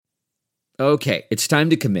Okay, it's time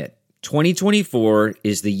to commit. 2024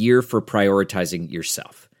 is the year for prioritizing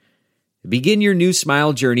yourself. Begin your new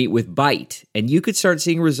smile journey with Byte, and you could start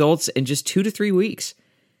seeing results in just 2 to 3 weeks.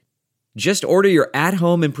 Just order your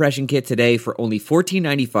at-home impression kit today for only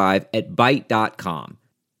 $14.95 at Byte.com.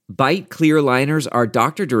 Byte clear liners are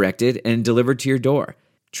doctor-directed and delivered to your door.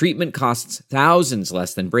 Treatment costs thousands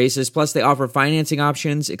less than braces, plus they offer financing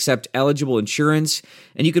options, accept eligible insurance,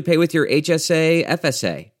 and you could pay with your HSA,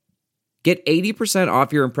 FSA. Get 80%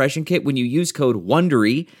 off your impression kit when you use code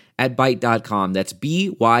WONDERY at Byte.com. That's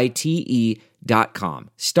BYTE.com.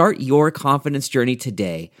 Start your confidence journey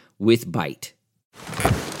today with Byte.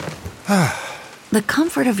 The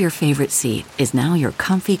comfort of your favorite seat is now your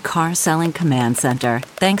comfy car-selling command center,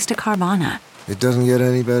 thanks to Carvana. It doesn't get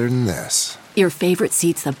any better than this. Your favorite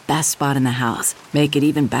seat's the best spot in the house. Make it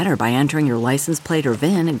even better by entering your license plate or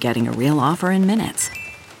VIN and getting a real offer in minutes.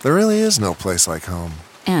 There really is no place like home.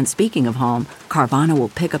 And speaking of home, Carvana will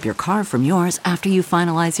pick up your car from yours after you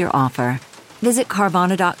finalize your offer. Visit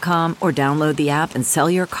Carvana.com or download the app and sell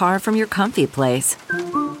your car from your comfy place.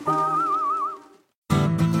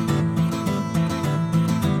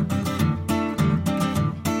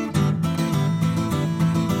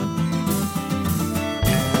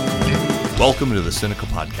 Welcome to the Sinica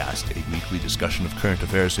Podcast, a weekly discussion of current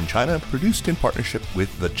affairs in China, produced in partnership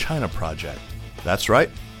with the China Project. That's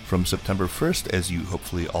right. From September 1st, as you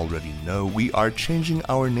hopefully already know, we are changing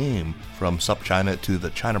our name from SupChina to the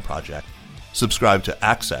China Project. Subscribe to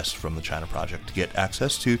Access from the China Project to get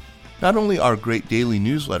access to not only our great daily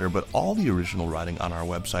newsletter, but all the original writing on our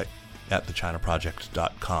website at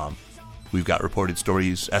thechinaproject.com. We've got reported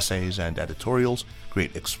stories, essays, and editorials,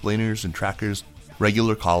 great explainers and trackers,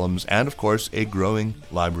 regular columns, and of course, a growing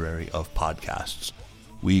library of podcasts.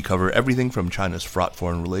 We cover everything from China's fraught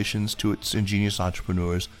foreign relations to its ingenious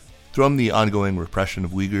entrepreneurs, from the ongoing repression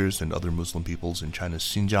of Uyghurs and other Muslim peoples in China's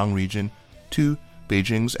Xinjiang region, to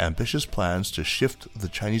Beijing's ambitious plans to shift the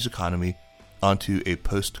Chinese economy onto a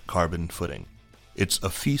post-carbon footing. It's a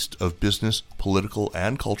feast of business, political,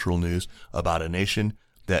 and cultural news about a nation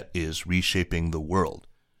that is reshaping the world.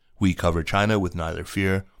 We cover China with neither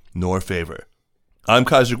fear nor favor. I'm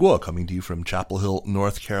Kaiser Kuo, coming to you from Chapel Hill,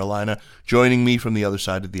 North Carolina. Joining me from the other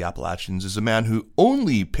side of the Appalachians is a man who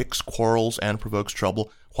only picks quarrels and provokes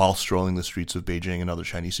trouble while strolling the streets of Beijing and other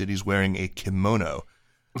Chinese cities wearing a kimono.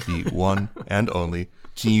 The one and only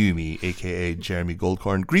Jin Yumi, a.k.a. Jeremy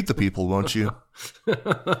Goldkorn. Greet the people, won't you? Guys,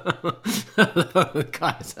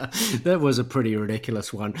 that was a pretty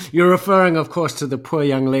ridiculous one. You're referring, of course, to the poor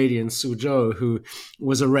young lady in Suzhou who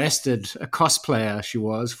was arrested, a cosplayer she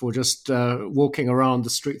was, for just walking around the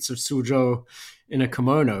streets of Suzhou in a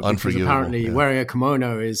kimono. Because apparently wearing a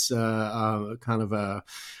kimono is kind of a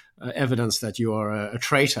evidence that you are a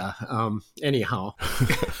traitor. Anyhow.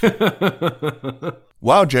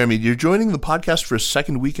 Wow, Jeremy, you're joining the podcast for a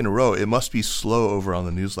second week in a row. It must be slow over on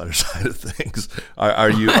the newsletter side of things. Are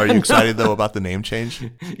you excited, though, about the name change?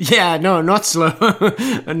 Yeah, no, not slow.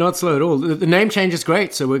 Not slow at all. The name change is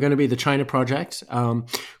great. So we're going to be the China Project,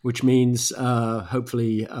 which means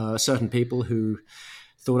hopefully certain people who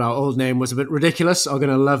thought our old name was a bit ridiculous are going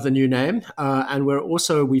to love the new name. And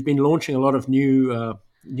we've been launching a lot of new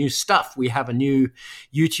stuff. We have a new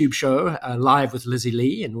YouTube show, Live with Lizzie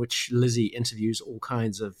Lee, in which Lizzie interviews all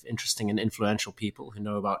kinds of interesting and influential people who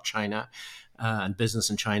know about China and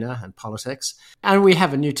business in China and politics. And we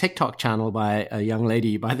have a new TikTok channel by a young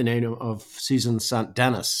lady by the name of Susan St.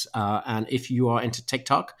 Dennis. And if you are into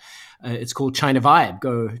TikTok, it's called China Vibe.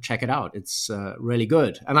 Go check it out. It's really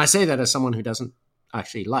good. And I say that as someone who doesn't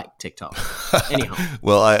actually like TikTok. Anyhow.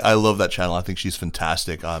 Well, I love that channel. I think she's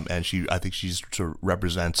fantastic. And I think she sort of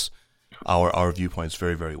represents our viewpoints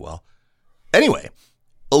very, very well. Anyway,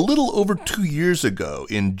 a little over 2 years ago,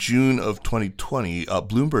 in June of 2020,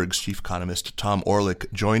 Bloomberg's chief economist, Tom Orlik,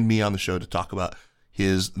 joined me on the show to talk about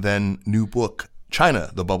his then new book,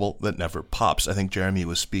 China, the Bubble That Never Pops. I think Jeremy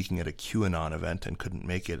was speaking at a QAnon event and couldn't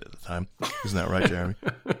make it at the time. Isn't that right, Jeremy?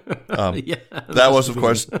 Yeah, that was, of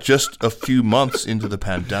course, just a few months into the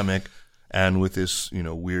pandemic, and with this,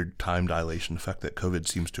 weird time dilation effect that COVID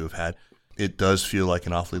seems to have had, it does feel like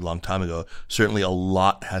an awfully long time ago. Certainly a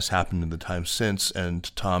lot has happened in the time since,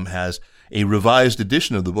 and Tom has a revised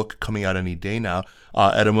edition of the book coming out any day now,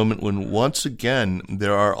 at a moment when, once again,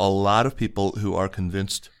 there are a lot of people who are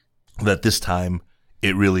convinced that this time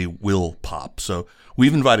it really will pop. So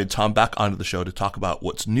we've invited Tom back onto the show to talk about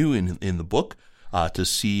what's new in the book, to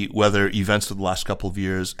see whether events of the last couple of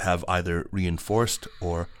years have either reinforced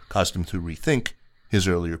or caused him to rethink his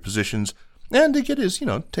earlier positions, and to get his,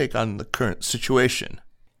 take on the current situation.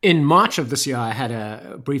 In March of this year, I had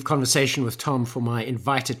a brief conversation with Tom for my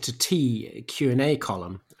Invited to Tea Q&A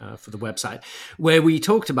column for the website, where we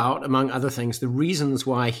talked about, among other things, the reasons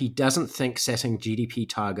why he doesn't think setting GDP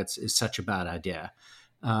targets is such a bad idea.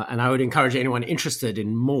 And I would encourage anyone interested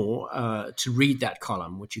in more to read that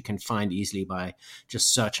column, which you can find easily by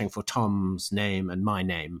just searching for Tom's name and my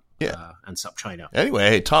name and SupChina. Anyway,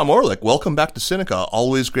 hey, Tom Orlik, welcome back to Sinica.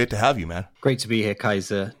 Always great to have you, man. Great to be here,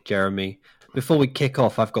 Kaiser, Jeremy. Before we kick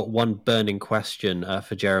off, I've got one burning question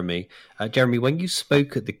for Jeremy. Jeremy, when you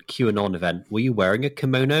spoke at the QAnon event, were you wearing a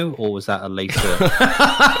kimono or was that a later?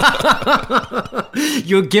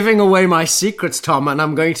 You're giving away my secrets, Tom, and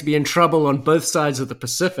I'm going to be in trouble on both sides of the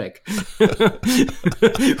Pacific.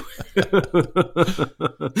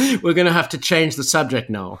 We're going to have to change the subject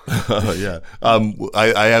now. Yeah.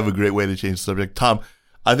 I have a great way to change the subject. Tom,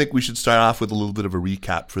 I think we should start off with a little bit of a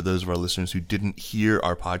recap for those of our listeners who didn't hear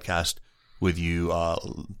our podcast with you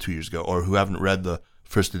 2 years ago, or who haven't read the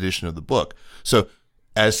first edition of the book. So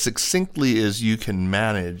as succinctly as you can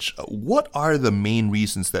manage, what are the main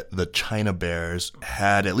reasons that the China bears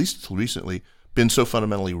had, at least until recently, been so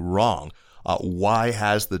fundamentally wrong? Why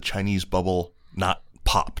has the Chinese bubble not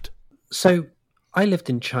popped? So I lived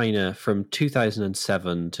in China from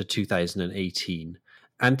 2007 to 2018.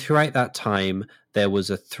 And throughout that time, there was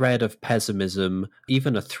a thread of pessimism,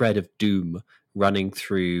 even a thread of doom running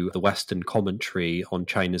through the Western commentary on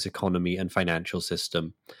China's economy and financial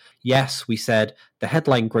system. Yes, we said the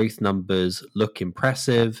headline growth numbers look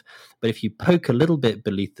impressive, but if you poke a little bit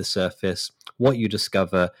beneath the surface, what you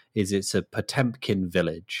discover is it's a Potemkin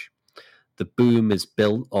village. The boom is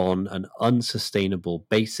built on an unsustainable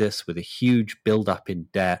basis with a huge build-up in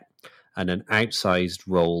debt and an outsized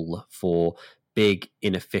role for big,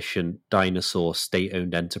 inefficient dinosaur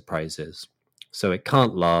state-owned enterprises. So it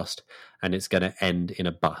can't last, and it's going to end in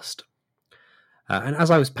a bust. And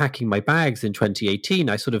as I was packing my bags in 2018,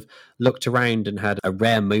 I sort of looked around and had a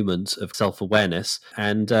rare moment of self-awareness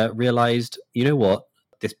and realized, you know what,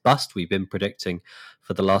 this bust we've been predicting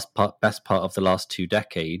for the best part of the last 2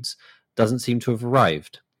 decades doesn't seem to have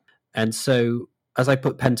arrived. And so as I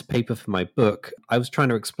put pen to paper for my book, I was trying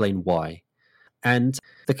to explain why. And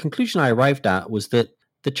the conclusion I arrived at was that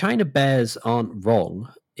the China bears aren't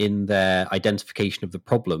wrong in their identification of the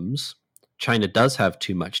problems. China does have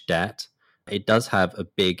too much debt. It does have a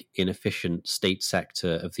big, inefficient state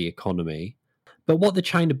sector of the economy. But what the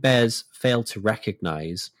China bears fail to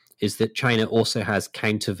recognize is that China also has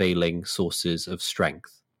countervailing sources of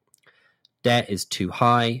strength. Debt is too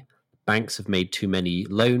high. Banks have made too many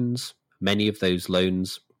loans. Many of those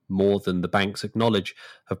loans, more than the banks acknowledge,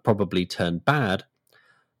 have probably turned bad.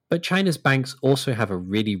 But China's banks also have a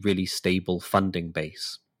really, really stable funding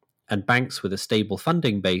base. And banks with a stable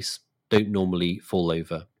funding base don't normally fall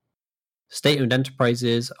over. State-owned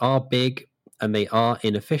enterprises are big and they are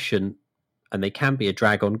inefficient and they can be a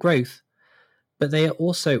drag on growth, but they are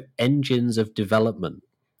also engines of development.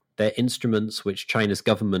 They're instruments which China's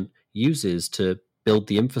government uses to build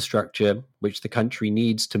the infrastructure which the country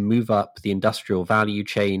needs to move up the industrial value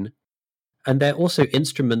chain. And they're also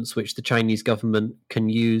instruments which the Chinese government can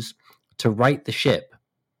use to right the ship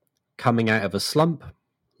coming out of a slump,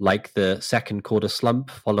 like the second quarter slump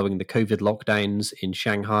following the COVID lockdowns in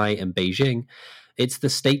Shanghai and Beijing. It's the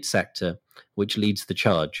state sector which leads the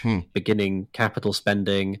charge, beginning capital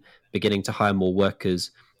spending, beginning to hire more workers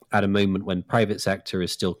at a moment when private sector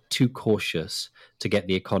is still too cautious to get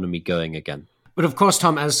the economy going again. But of course,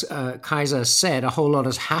 Tom, as Kaiser said, a whole lot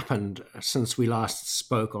has happened since we last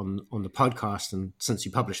spoke on the podcast and since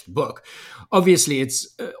you published the book. Obviously, it's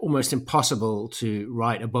almost impossible to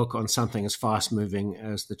write a book on something as fast-moving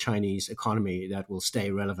as the Chinese economy that will stay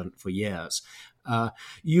relevant for years.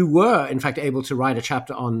 You were, in fact, able to write a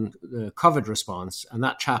chapter on the COVID response, and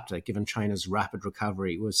that chapter, given China's rapid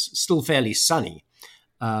recovery, was still fairly sunny.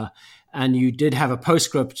 And you did have a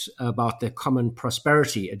postscript about the common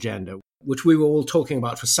prosperity agenda, which we were all talking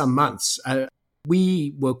about for some months.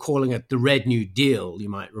 We were calling it the Red New Deal, you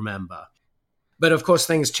might remember. But of course,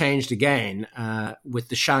 things changed again with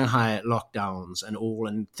the Shanghai lockdowns and all,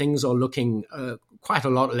 and things are looking quite a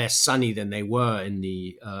lot less sunny than they were in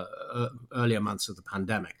the earlier months of the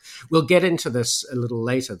pandemic. We'll get into this a little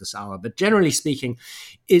later this hour, but generally speaking,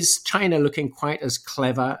 is China looking quite as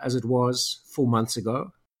clever as it was 4 months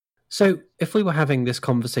ago? So if we were having this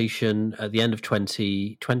conversation at the end of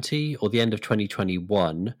 2020 or the end of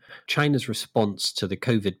 2021, China's response to the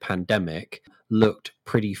COVID pandemic looked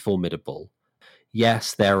pretty formidable.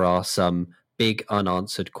 Yes, there are some big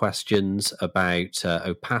unanswered questions about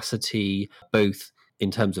opacity, both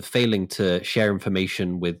in terms of failing to share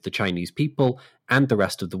information with the Chinese people and the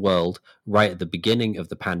rest of the world right at the beginning of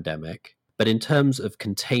the pandemic. But in terms of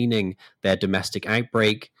containing their domestic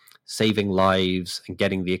outbreak, saving lives, and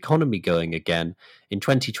getting the economy going again, in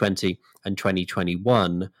 2020 and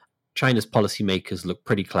 2021, China's policymakers look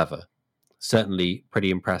pretty clever, certainly pretty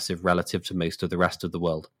impressive relative to most of the rest of the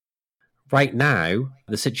world. Right now,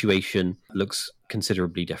 the situation looks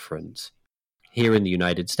considerably different. Here in the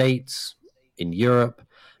United States, in Europe,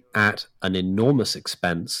 at an enormous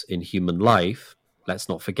expense in human life. Let's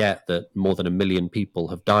not forget that more than 1 million people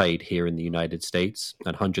have died here in the United States,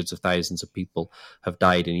 and hundreds of thousands of people have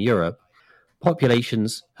died in Europe.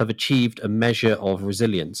 Populations have achieved a measure of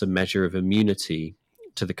resilience, a measure of immunity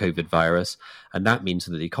to the COVID virus, and that means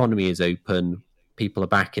that the economy is open, people are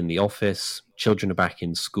back in the office, children are back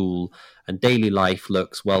in school, and daily life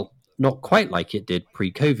looks, well, not quite like it did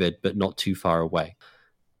pre-COVID, but not too far away.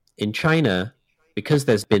 In China, because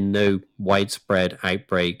there's been no widespread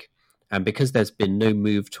outbreak and because there's been no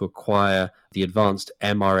move to acquire the advanced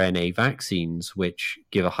mRNA vaccines, which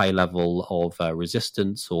give a high level of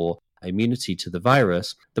resistance or immunity to the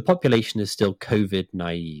virus, the population is still COVID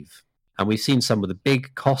naive. And we've seen some of the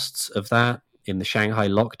big costs of that in the Shanghai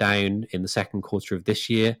lockdown in the second quarter of this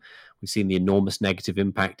year. We've seen the enormous negative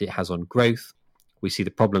impact it has on growth. We see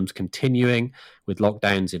the problems continuing with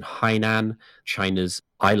lockdowns in Hainan, China's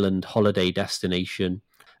island holiday destination.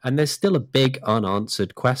 And there's still a big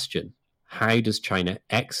unanswered question. How does China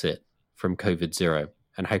exit from COVID zero?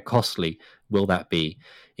 And how costly will that be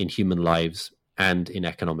in human lives and in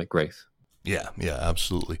economic growth? Yeah,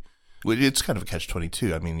 absolutely. It's kind of a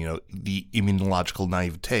catch-22. I mean, the immunological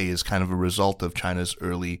naivete is kind of a result of China's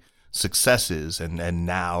early successes, and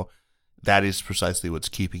now that is precisely what's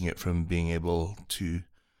keeping it from being able to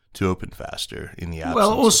open faster in the absence.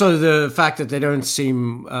 Well, also the fact that they don't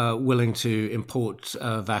seem willing to import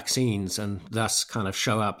vaccines and thus kind of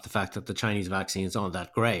show up the fact that the Chinese vaccines aren't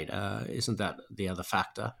that great. Isn't that the other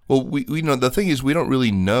factor? Well, we know the thing is we don't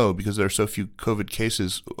really know because there are so few COVID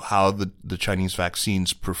cases how the Chinese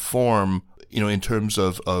vaccines perform, in terms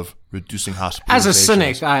of reducing hospitalizations. As a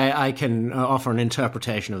cynic, I can offer an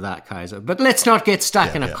interpretation of that, Kaiser. But let's not get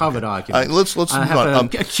stuck in a COVID argument. Let's move I have on. a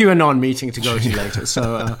QAnon meeting to go to later.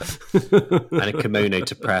 So, and a kimono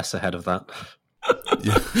to press ahead of that.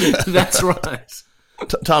 That's right.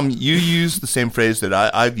 Tom, you use the same phrase that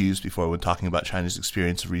I've used before when talking about China's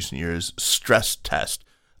experience of recent years, stress test.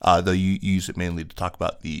 Though you use it mainly to talk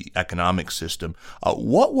about the economic system.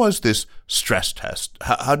 What was this stress test?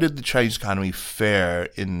 How did the Chinese economy fare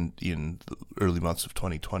in the early months of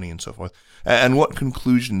 2020 and so forth? And what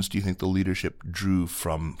conclusions do you think the leadership drew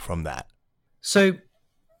from that? So,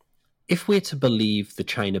 if we're to believe the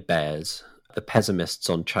China bears, the pessimists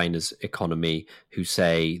on China's economy who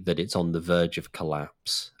say that it's on the verge of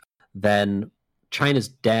collapse, then China's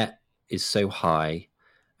debt is so high,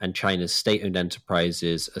 and China's state-owned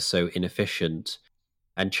enterprises are so inefficient,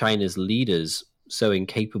 and China's leaders so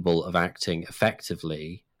incapable of acting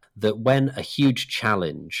effectively, that when a huge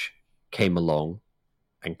challenge came along,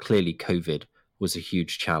 and clearly COVID was a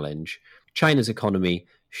huge challenge, China's economy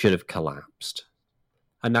should have collapsed.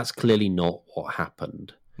 And that's clearly not what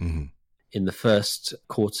happened. Mm-hmm. In the first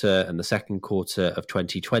quarter and the second quarter of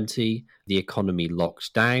 2020, the economy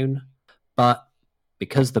locked down, but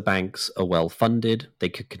because the banks are well funded, they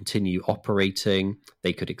could continue operating,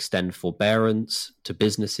 they could extend forbearance to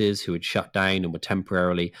businesses who had shut down and were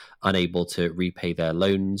temporarily unable to repay their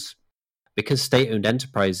loans. Because state-owned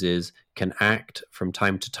enterprises can act from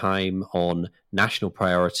time to time on national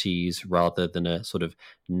priorities rather than a sort of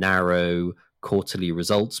narrow quarterly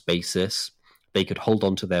results basis, they could hold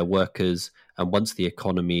on to their workers, and once the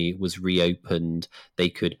economy was reopened, they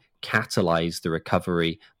could catalyze the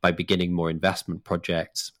recovery by beginning more investment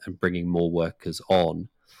projects and bringing more workers on.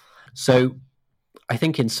 So I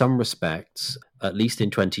think in some respects, at least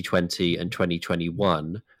in 2020 and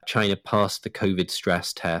 2021, China passed the COVID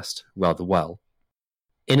stress test rather well.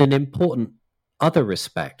 In an important other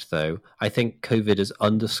respect, though, I think COVID has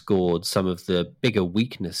underscored some of the bigger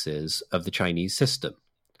weaknesses of the Chinese system.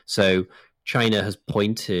 So China has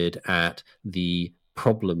pointed at the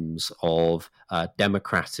problems of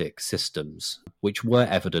democratic systems, which were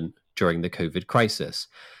evident during the COVID crisis.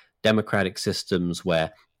 Democratic systems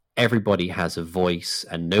where everybody has a voice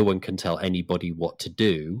and no one can tell anybody what to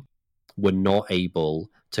do were not able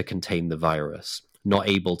to contain the virus, not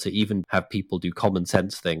able to even have people do common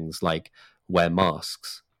sense things like wear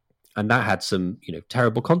masks. And that had some,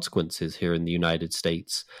 terrible consequences here in the United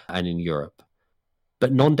States and in Europe.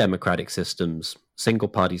 But non-democratic systems,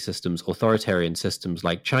 single-party systems, authoritarian systems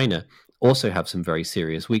like China also have some very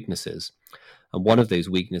serious weaknesses. And one of those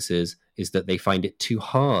weaknesses is that they find it too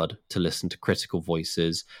hard to listen to critical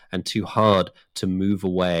voices and too hard to move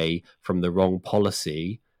away from the wrong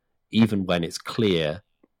policy, even when it's clear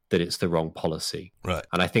that it's the wrong policy. Right.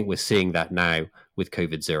 And I think we're seeing that now with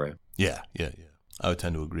COVID zero. Yeah. I would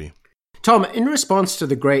tend to agree. Tom, in response to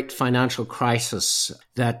the great financial crisis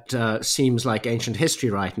that seems like ancient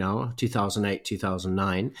history right now, 2008,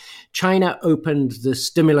 2009, China opened the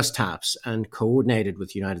stimulus taps and coordinated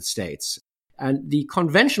with the United States. And the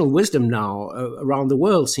conventional wisdom now around the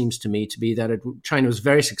world seems to me to be that China was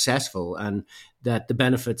very successful and that the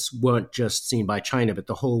benefits weren't just seen by China, but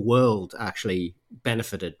the whole world actually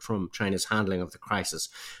benefited from China's handling of the crisis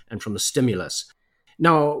and from the stimulus.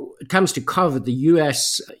 Now, it comes to COVID, the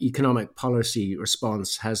US economic policy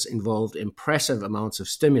response has involved impressive amounts of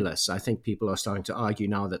stimulus. I think people are starting to argue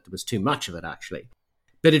now that there was too much of it, actually.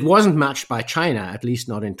 But it wasn't matched by China, at least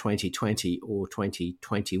not in 2020 or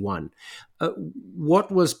 2021.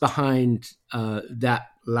 What was behind that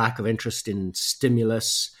lack of interest in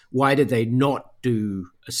stimulus? Why did they not do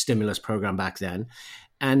a stimulus program back then?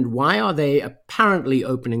 And why are they apparently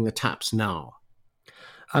opening the taps now?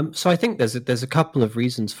 So I think there's a couple of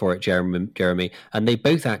reasons for it, Jeremy, and they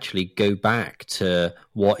both actually go back to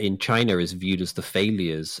what in China is viewed as the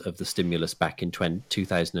failures of the stimulus back in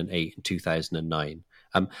 2008 and 2009.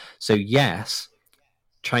 So yes,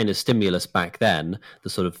 China's stimulus back then, the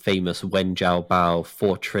sort of famous Wen Jiabao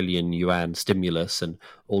 4 trillion yuan stimulus and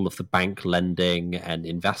all of the bank lending and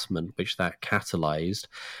investment which that catalyzed,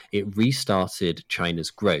 it restarted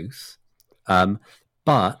China's growth,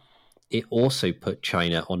 but it also put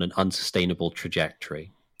China on an unsustainable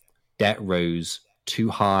trajectory. Debt rose too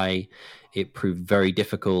high. It proved very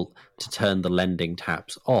difficult to turn the lending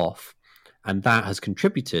taps off. And that has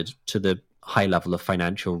contributed to the high level of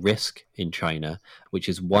financial risk in China, which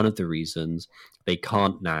is one of the reasons they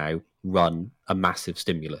can't now run a massive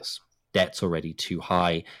stimulus. Debt's already too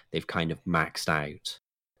high. They've kind of maxed out.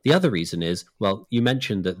 The other reason is, well, you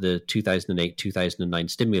mentioned that the 2008-2009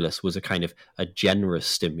 stimulus was a kind of a generous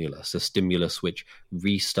stimulus, a stimulus which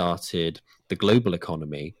restarted the global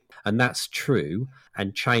economy. And that's true.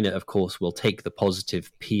 And China, of course, will take the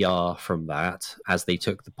positive PR from that, as they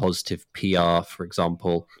took the positive PR, for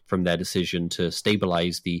example, from their decision to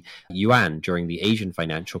stabilize the yuan during the Asian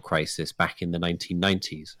financial crisis back in the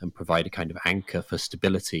 1990s and provide a kind of anchor for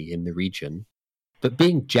stability in the region. But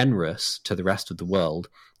being generous to the rest of the world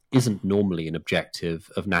isn't normally an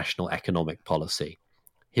objective of national economic policy.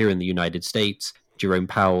 Here in the United States, Jerome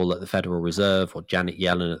Powell at the Federal Reserve or Janet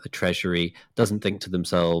Yellen at the Treasury doesn't think to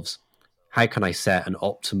themselves, how can I set an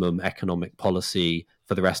optimum economic policy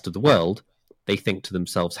for the rest of the world? They think to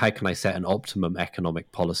themselves, how can I set an optimum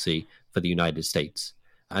economic policy for the United States?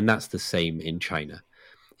 And that's the same in China.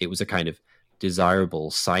 It was a kind of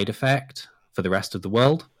desirable side effect for the rest of the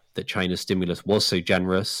world that China's stimulus was so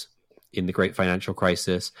generous in the great financial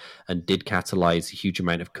crisis and did catalyze a huge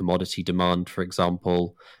amount of commodity demand, for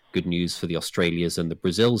example. Good news for the Australias and the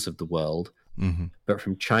Brazils of the world. Mm-hmm. But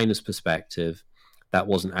from China's perspective, that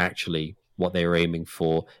wasn't actually what they were aiming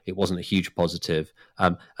for. It wasn't a huge positive.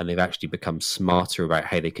 And they've actually become smarter about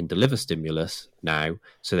how they can deliver stimulus now,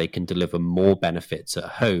 so they can deliver more benefits at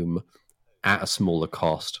home at a smaller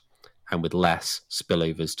cost and with less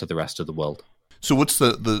spillovers to the rest of the world. So what's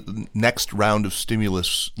the next round of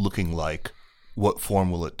stimulus looking like? What form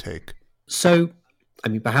will it take? So, I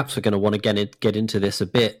mean, perhaps we're going to want to get into this a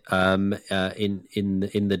bit in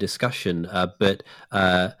the discussion, but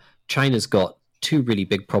China's got two really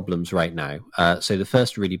big problems right now. So the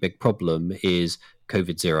first really big problem is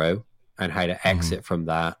COVID zero and how to exit from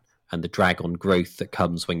that, and the drag on growth that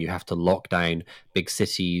comes when you have to lock down big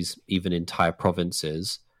cities, even entire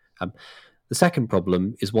provinces. The second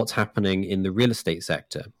problem is what's happening in the real estate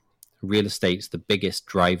sector. Real estate's the biggest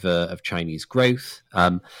driver of Chinese growth,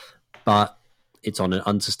 but it's on an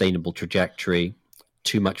unsustainable trajectory,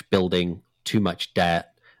 too much building, too much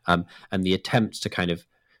debt, and the attempt to kind of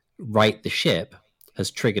right the ship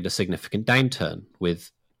has triggered a significant downturn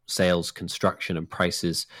with sales, construction, and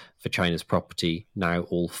prices for China's property now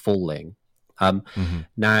all falling.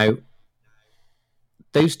 Now,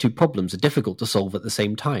 those two problems are difficult to solve at the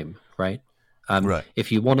same time, right? Right.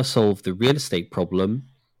 If you want to solve the real estate problem,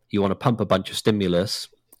 you want to pump a bunch of stimulus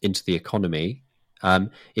into the economy.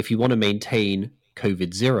 If you want to maintain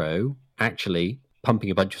COVID zero, actually pumping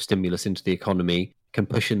a bunch of stimulus into the economy can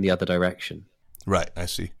push in the other direction. Right, I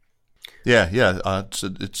see. Yeah.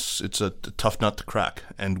 It's a tough nut to crack,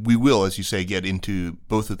 and we will, as you say, get into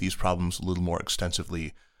both of these problems a little more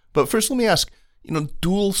extensively. But first, let me ask.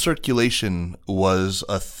 Dual circulation was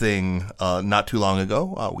a thing not too long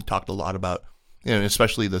ago. We talked a lot about,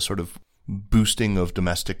 especially the sort of boosting of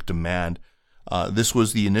domestic demand. This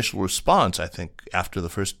was the initial response, I think, after the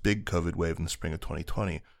first big COVID wave in the spring of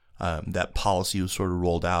 2020. That policy was sort of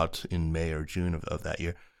rolled out in May or June of that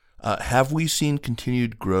year. Have we seen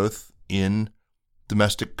continued growth in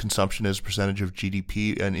domestic consumption as a percentage of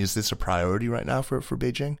GDP? And is this a priority right now for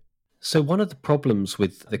Beijing? So one of the problems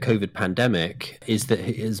with the COVID pandemic is that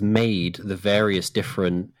it has made the various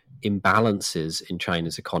different imbalances in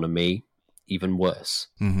China's economy even worse.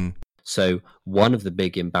 Mm-hmm. So one of the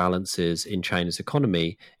big imbalances in China's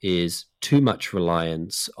economy is too much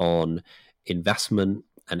reliance on investment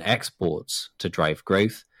and exports to drive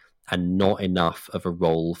growth and not enough of a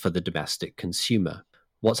role for the domestic consumer.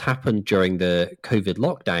 What's happened during the COVID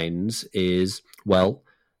lockdowns is, well,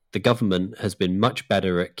 the government has been much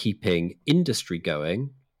better at keeping industry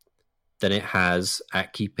going than it has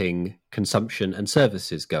at keeping consumption and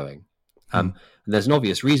services going. And there's an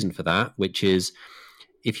obvious reason for that, which is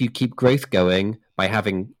if you keep growth going by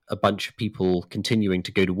having a bunch of people continuing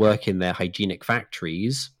to go to work in their hygienic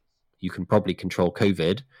factories, you can probably control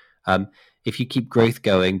COVID. If you keep growth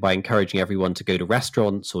going by encouraging everyone to go to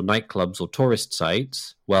restaurants or nightclubs or tourist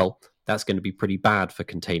sites, well, that's going to be pretty bad for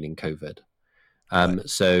containing COVID.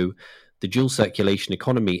 So the dual circulation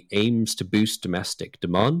economy aims to boost domestic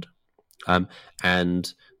demand,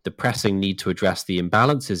 and the pressing need to address the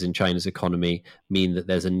imbalances in China's economy mean that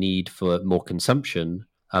there's a need for more consumption.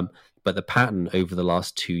 But the pattern over the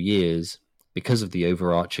last 2 years, because of the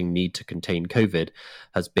overarching need to contain COVID,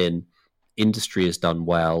 has been industry has done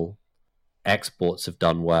well, exports have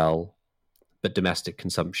done well, but domestic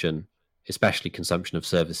consumption, especially consumption of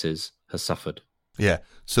services, has suffered. Yeah,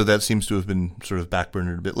 so that seems to have been sort of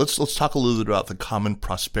backburnered a bit. Let's talk a little bit about the common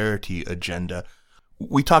prosperity agenda.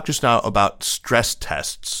 We talked just now about stress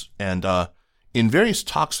tests, and in various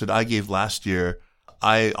talks that I gave last year,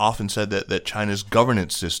 I often said that China's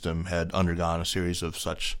governance system had undergone a series of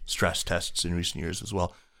such stress tests in recent years as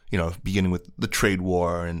well. You know, beginning with the trade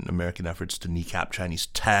war and American efforts to kneecap Chinese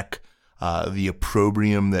tech, the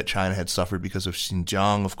opprobrium that China had suffered because of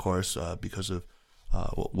Xinjiang, of course, because of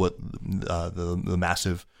the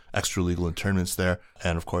massive extra-legal internments there,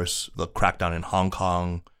 and of course the crackdown in Hong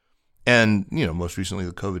Kong, and most recently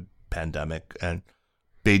the COVID pandemic. And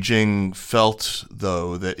Beijing felt,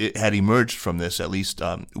 though, that it had emerged from this, at least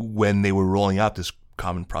when they were rolling out this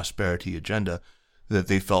common prosperity agenda, that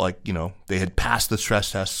they felt like they had passed the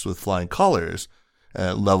stress tests with flying colors.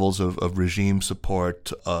 Levels of regime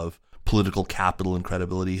support, of political capital and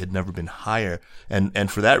credibility had never been higher.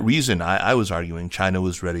 And for that reason, I was arguing China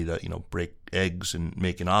was ready to, break eggs and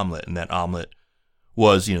make an omelet. And that omelet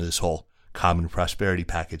was, this whole common prosperity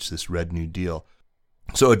package, this Red New Deal.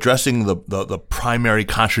 So addressing the primary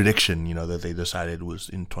contradiction, that they decided was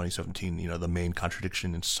in 2017, the main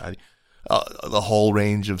contradiction in society, the whole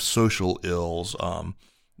range of social ills,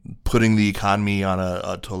 putting the economy on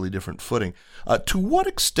a totally different footing. To what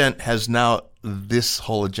extent has now this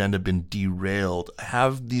whole agenda been derailed?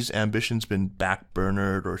 Have these ambitions been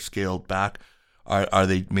backburnered or scaled back? Are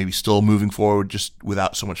they maybe still moving forward just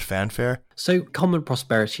without so much fanfare? So common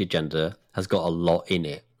prosperity agenda has got a lot in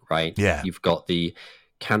it, right? Yeah. You've got the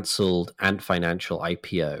cancelled Ant Financial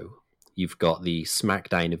IPO. You've got the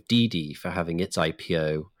smackdown of Didi for having its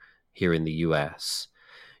IPO here in the US.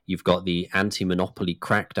 You've got the anti-monopoly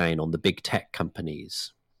crackdown on the big tech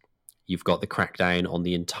companies. You've got the crackdown on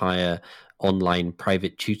the entire online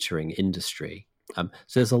private tutoring industry. So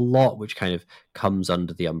there's a lot which kind of comes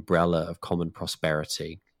under the umbrella of common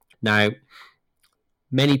prosperity. Now,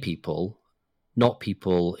 many people, not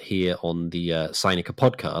people here on the Sinica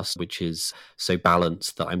podcast, which is so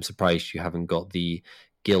balanced that I'm surprised you haven't got the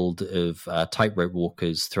guild of tightrope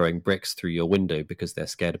walkers throwing bricks through your window because they're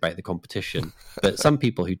scared about the competition. But some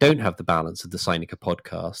people who don't have the balance of the Sinica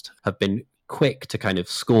podcast have been quick to kind of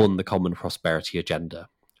scorn the common prosperity agenda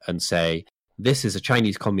and say, this is a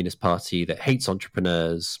Chinese Communist Party that hates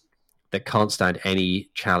entrepreneurs, that can't stand any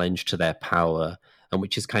challenge to their power, and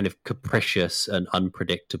which is kind of capricious and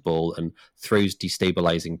unpredictable and throws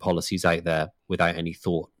destabilizing policies out there without any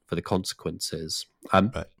thought for the consequences.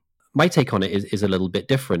 Right. My take on it is a little bit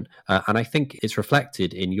different, and I think it's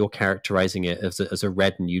reflected in your characterizing it as a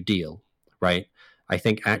Red New Deal, right? I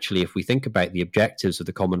think actually if we think about the objectives of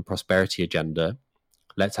the Common Prosperity Agenda,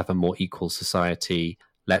 let's have a more equal society,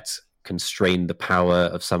 let's constrain the power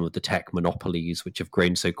of some of the tech monopolies which have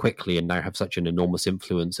grown so quickly and now have such an enormous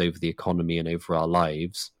influence over the economy and over our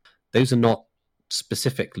lives. Those are not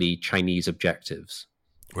specifically Chinese objectives.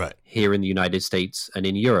 Right. Here in the United States and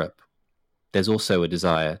in Europe, there's also a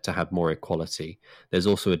desire to have more equality. There's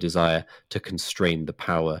also a desire to constrain the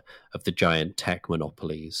power of the giant tech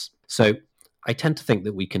monopolies. So I tend to think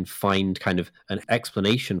that we can find kind of an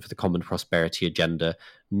explanation for the common prosperity agenda,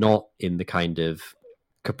 not in the kind of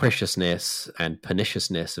capriciousness and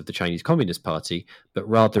perniciousness of the Chinese Communist Party, but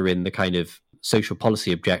rather in the kind of social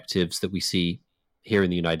policy objectives that we see here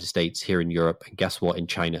in the United States, here in Europe, and guess what, in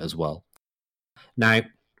China as well. Now,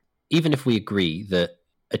 even if we agree that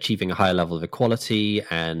achieving a higher level of equality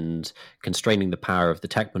and constraining the power of the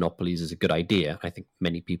tech monopolies is a good idea, I think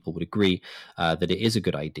many people would agree that it is a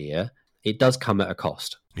good idea, it does come at a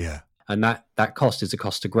cost. Yeah. And that cost is a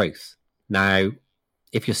cost to growth. Now,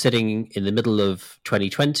 if you're sitting in the middle of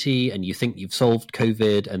 2020 and you think you've solved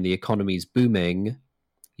COVID and the economy's booming,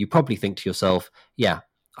 you probably think to yourself, yeah,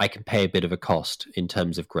 I can pay a bit of a cost in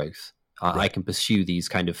terms of growth. I can pursue these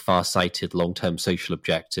kind of far-sighted long-term social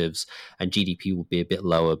objectives and GDP will be a bit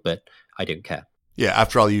lower, but I don't care. Yeah,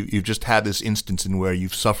 after all, you've just had this instance in where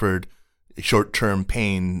you've suffered short-term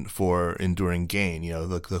pain for enduring gain,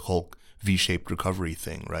 the whole V-shaped recovery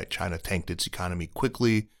thing, right? China tanked its economy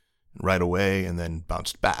quickly, right away, and then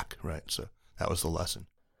bounced back, right? So that was the lesson.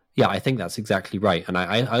 Yeah, I think that's exactly right. And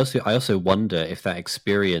I also wonder if that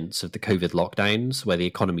experience of the COVID lockdowns, where the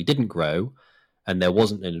economy didn't grow and there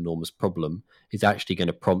wasn't an enormous problem, is actually going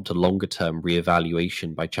to prompt a longer-term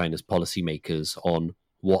reevaluation by China's policymakers on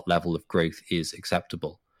what level of growth is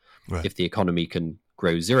acceptable. Right. If the economy can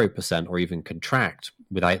grow 0% or even contract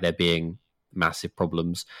without there being massive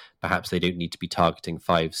problems, perhaps they don't need to be targeting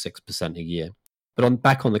 5-6% a year. But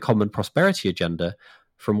back on the common prosperity agenda,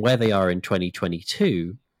 from where they are in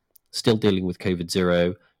 2022, still dealing with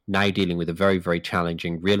COVID-0, now dealing with a very, very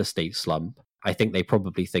challenging real estate slump, I think they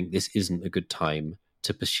probably think this isn't a good time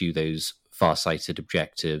to pursue those far-sighted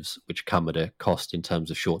objectives, which come at a cost in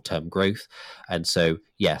terms of short-term growth. And so,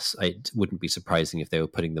 yes, it wouldn't be surprising if they were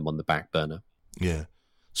putting them on the back burner. Yeah.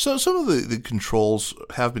 So some of the controls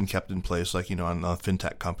have been kept in place, like, on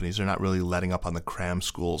fintech companies. They're not really letting up on the cram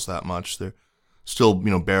schools that much. They're still,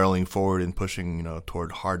 barreling forward and pushing,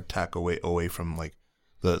 toward hard tech away from like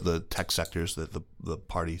the tech sectors that the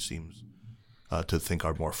party seems to think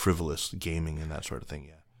are more frivolous, gaming and that sort of thing.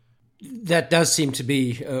 Yeah. That does seem to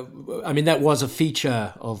be, that was a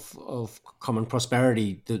feature of common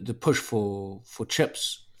prosperity, the push for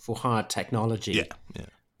chips, for hard technology,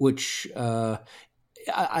 which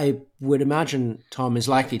I would imagine, Tom, is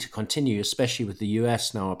likely to continue, especially with the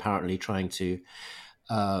US now apparently trying to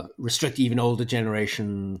restrict even older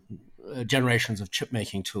generations of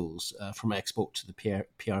chip-making tools from export to the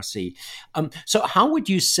PRC. So how would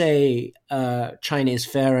you say China is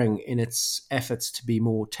faring in its efforts to be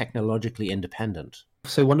more technologically independent?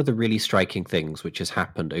 So one of the really striking things which has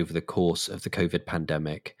happened over the course of the COVID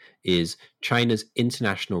pandemic is China's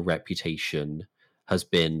international reputation has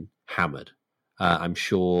been hammered. I'm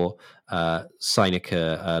sure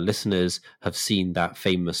Sinica listeners have seen that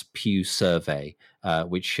famous Pew survey,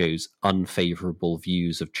 which shows unfavorable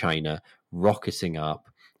views of China rocketing up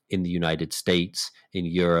in the United States, in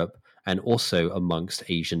Europe, and also amongst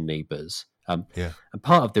Asian neighbors. And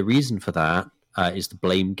part of the reason for that is the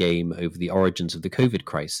blame game over the origins of the COVID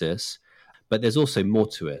crisis. But there's also more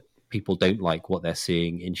to it. People don't like what they're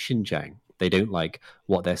seeing in Xinjiang. They don't like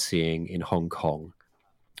what they're seeing in Hong Kong.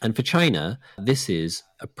 And for China, this is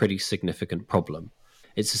a pretty significant problem.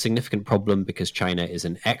 It's a significant problem because China is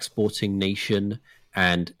an exporting nation,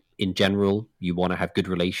 and in general, you want to have good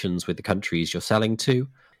relations with the countries you're selling to.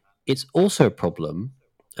 It's also a problem,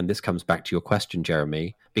 and this comes back to your question,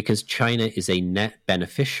 Jeremy, because China is a net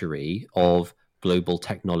beneficiary of global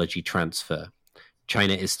technology transfer.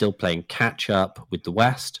 China is still playing catch up with the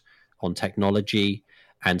West on technology,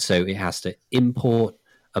 and so it has to import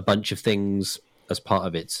a bunch of things as part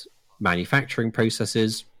of its manufacturing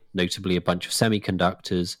processes, notably a bunch of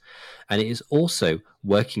semiconductors. And it is also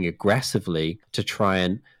working aggressively to try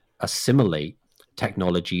and assimilate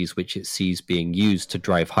technologies which it sees being used to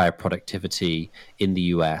drive higher productivity in the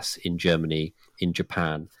US, in Germany, in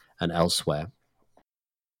Japan, and elsewhere.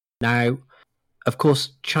 Now, of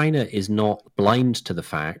course, China is not blind to the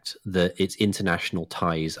fact that its international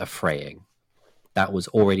ties are fraying. That was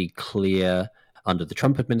already clear under the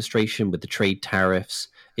Trump administration with the trade tariffs.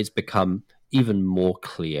 It's become even more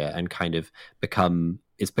clear and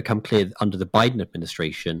it's become clear under the Biden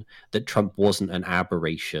administration that Trump wasn't an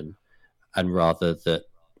aberration, and rather that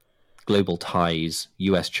global ties,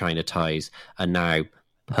 US-China ties, are now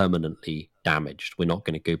permanently damaged. We're not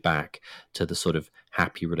going to go back to the sort of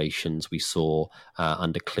happy relations we saw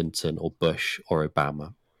under Clinton or Bush or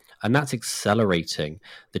Obama. And that's accelerating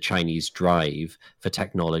the Chinese drive for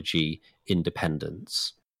technology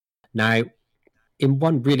independence. Now, in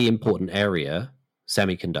one really important area,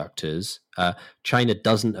 semiconductors, China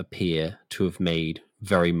doesn't appear to have made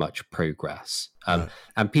very much progress.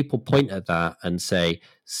 And people point at that and say,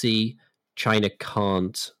 see, China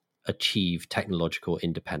can't achieve technological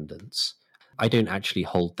independence. I don't actually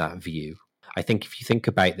hold that view. I think if you think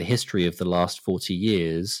about the history of the last 40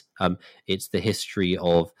 years, it's the history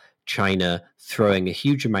of China throwing a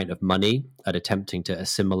huge amount of money at attempting to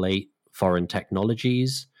assimilate foreign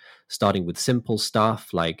technologies, starting with simple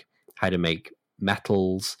stuff like how to make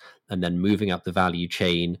metals, and then moving up the value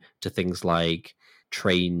chain to things like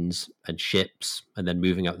trains and ships, and then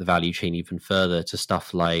moving up the value chain even further to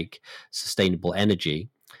stuff like sustainable energy,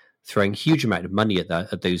 throwing huge amount of money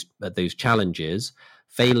at those challenges,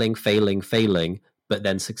 failing, but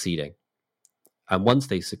then succeeding. And once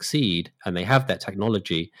they succeed and they have that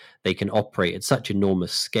technology, they can operate at such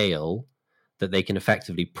enormous scale that they can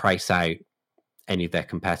effectively price out any of their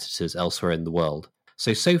competitors elsewhere in the world.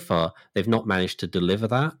 So far, they've not managed to deliver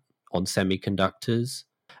that on semiconductors.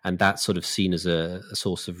 And that's sort of seen as a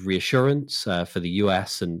source of reassurance for the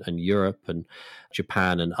US and Europe and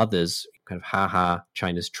Japan and others. Kind of,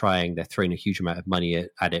 China's trying, they're throwing a huge amount of money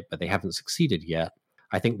at it, but they haven't succeeded yet.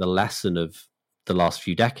 I think the lesson of the last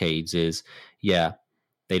few decades is, yeah,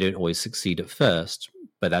 they don't always succeed at first,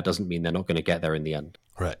 but that doesn't mean they're not going to get there in the end.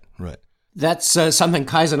 Right. That's something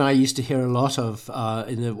Kaiser and I used to hear a lot of,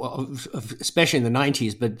 especially in the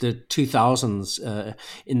 90s, but the 2000s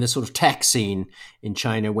in the sort of tech scene in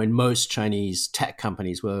China, when most Chinese tech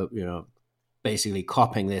companies were, basically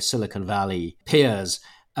copying their Silicon Valley peers.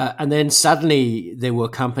 And then suddenly there were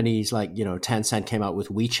companies like, Tencent came out with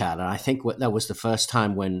WeChat. And I think that was the first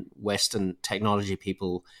time when Western technology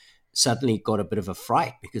people suddenly got a bit of a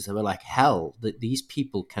fright, because they were like, hell, these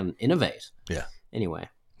people can innovate. Yeah. Anyway.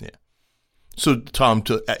 So, Tom,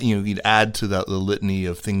 you'd add to that the litany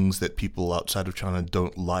of things that people outside of China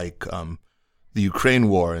don't like. The Ukraine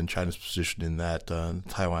war and China's position in that,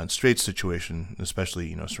 Taiwan Straits situation,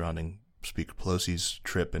 especially surrounding Speaker Pelosi's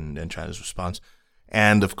trip and China's response,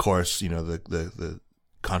 and of course the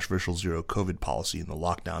controversial zero COVID policy and the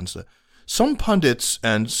lockdowns. Some pundits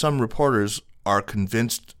and some reporters are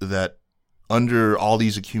convinced that under all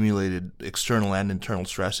these accumulated external and internal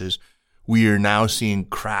stresses, we are now seeing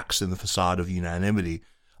cracks in the facade of unanimity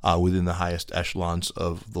within the highest echelons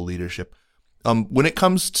of the leadership. When it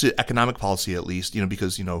comes to economic policy, at least,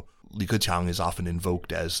 because, Li Keqiang is often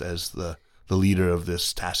invoked as the leader of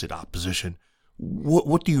this tacit opposition.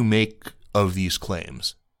 What do you make of these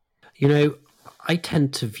claims? I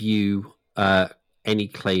tend to view any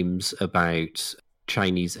claims about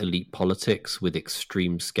Chinese elite politics with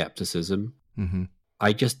extreme skepticism. Mm-hmm.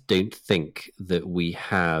 I just don't think that we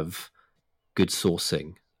have good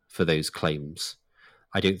sourcing for those claims.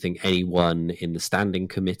 I don't think anyone in the Standing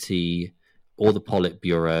Committee or the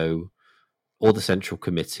Politburo or the Central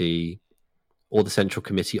Committee or the Central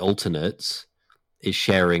Committee alternates is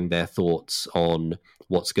sharing their thoughts on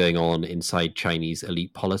what's going on inside Chinese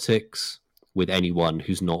elite politics with anyone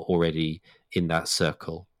who's not already in that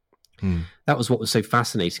circle. That was what was so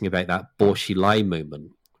fascinating about that Bo Xilai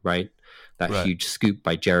moment, right? That huge scoop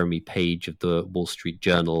by Jeremy Page of the Wall Street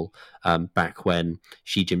Journal back when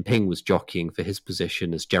Xi Jinping was jockeying for his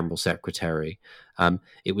position as general secretary.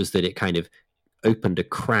 It was that it kind of opened a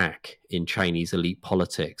crack in Chinese elite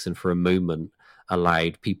politics, and for a moment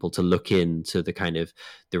allowed people to look into the kind of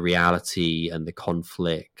the reality and the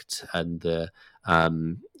conflict and the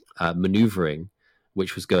maneuvering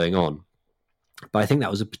which was going on. But I think that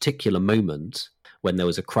was a particular moment when there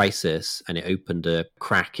was a crisis and it opened a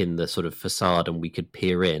crack in the sort of facade and we could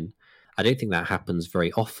peer in. I don't think that happens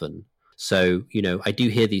very often. So, I do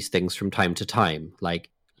hear these things from time to time, like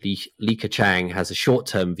Li Keqiang has a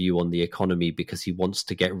short-term view on the economy because he wants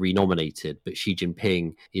to get renominated, but Xi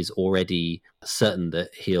Jinping is already certain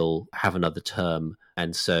that he'll have another term,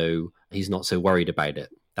 and so he's not so worried about it.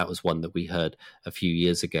 That was one that we heard a few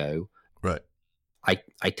years ago. Right.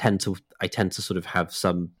 I tend to sort of have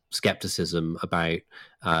some skepticism about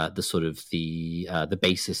the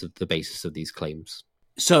basis of these claims.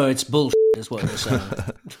 So it's bullshit, is what you're saying.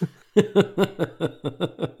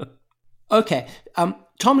 Okay,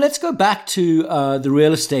 Tom, let's go back to the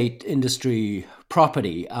real estate industry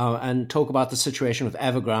property and talk about the situation with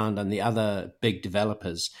Evergrande and the other big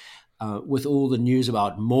developers. With all the news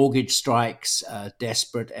about mortgage strikes,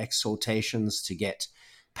 desperate exhortations to get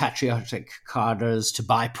patriotic cadres to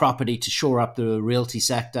buy property to shore up the realty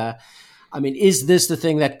sector. I mean, is this the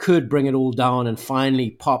thing that could bring it all down and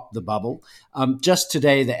finally pop the bubble? Just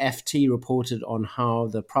today, the FT reported on how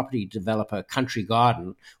the property developer Country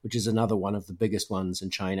Garden, which is another one of the biggest ones in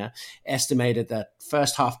China, estimated that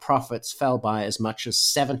first half profits fell by as much as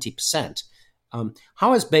 70%.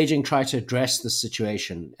 How has Beijing tried to address this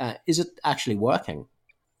situation? Is it actually working?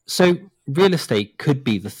 So real estate could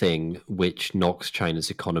be the thing which knocks China's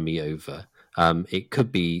economy over. It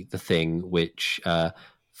could be the thing which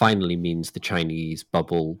finally means the Chinese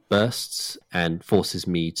bubble bursts and forces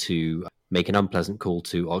me to make an unpleasant call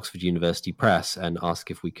to Oxford University Press and ask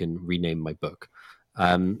if we can rename my book.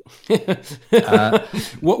 Why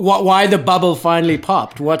the bubble finally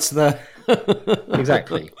popped? What's the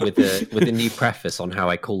exactly with a new preface on how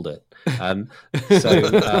I called it.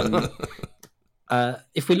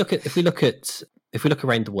 If we look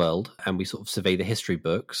around the world and we sort of survey the history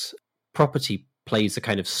books, property plays a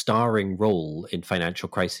kind of starring role in financial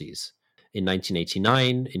crises. In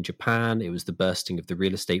 1989, in Japan, it was the bursting of the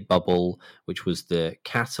real estate bubble, which was the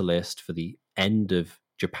catalyst for the end of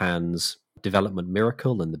Japan's development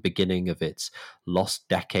miracle and the beginning of its lost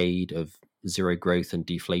decade of zero growth and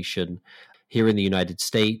deflation. Here in the United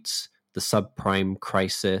States, the subprime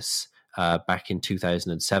crisis back in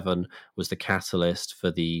 2007 was the catalyst for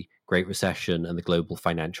the Great Recession and the global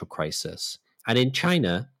financial crisis. And in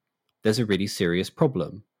China, there's a really serious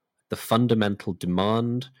problem. The fundamental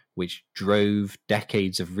demand, which drove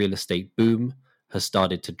decades of real estate boom, has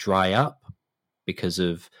started to dry up because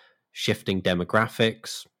of shifting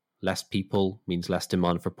demographics. Less people means less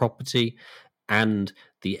demand for property, and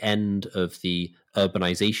the end of the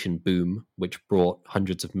urbanization boom, which brought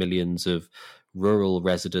hundreds of millions of rural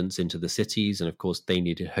residents into the cities, and of course they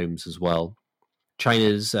needed homes as well.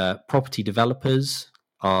 China's property developers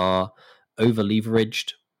are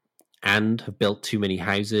over-leveraged and have built too many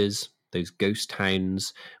houses, those ghost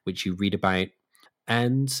towns which you read about,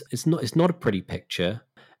 and it's not a pretty picture.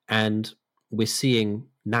 And we're seeing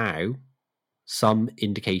now some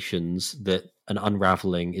indications that an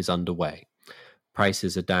unraveling is underway.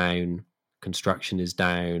 Prices are down, construction is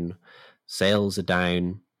down, sales are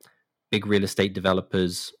down. Big real estate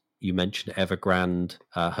developers, you mentioned Evergrande,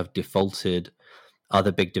 have defaulted.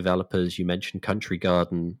 Other big developers, you mentioned Country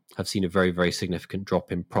Garden, have seen a very, very significant drop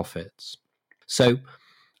in profits. So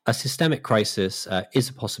a systemic crisis is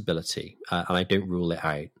a possibility, and I don't rule it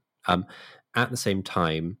out. At the same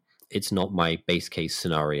time, it's not my base case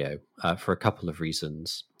scenario for a couple of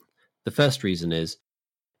reasons. The first reason is,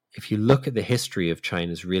 if you look at the history of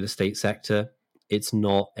China's real estate sector, it's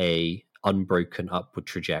not a unbroken upward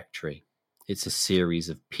trajectory. It's a series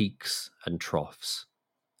of peaks and troughs.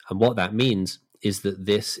 And what that means is that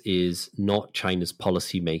this is not China's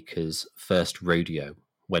policymakers' first rodeo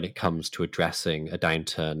when it comes to addressing a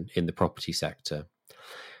downturn in the property sector.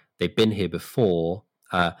 They've been here before,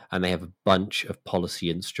 and they have a bunch of policy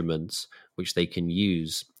instruments which they can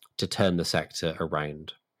use to turn the sector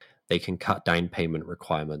around. They can cut down payment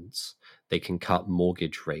requirements. They can cut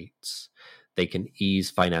mortgage rates. They can ease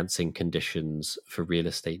financing conditions for real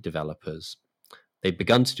estate developers. They've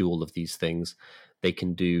begun to do all of these things. They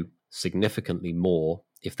can do significantly more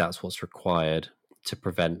if that's what's required to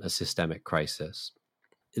prevent a systemic crisis.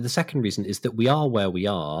 The second reason is that we are where we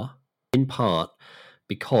are, in part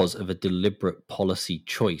because of a deliberate policy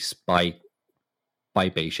choice by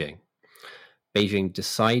Beijing. Beijing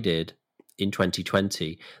decided in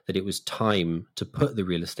 2020 that it was time to put the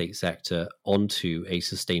real estate sector onto a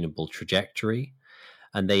sustainable trajectory,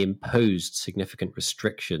 and they imposed significant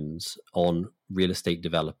restrictions on real estate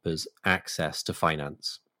developers' access to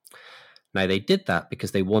finance. Now, they did that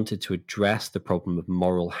because they wanted to address the problem of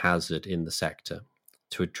moral hazard in the sector,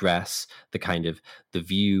 to address the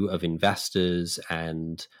view of investors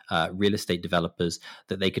and real estate developers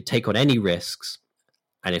that they could take on any risks,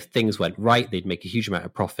 and if things went right, they'd make a huge amount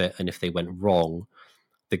of profit, and if they went wrong,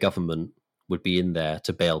 the government would be in there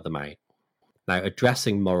to bail them out. Now,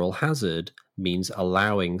 addressing moral hazard means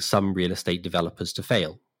allowing some real estate developers to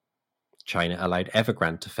fail. China allowed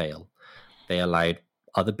Evergrande to fail. They allowed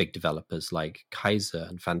other big developers like Kaiser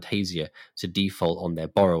and Fantasia to default on their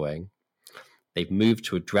borrowing. They've moved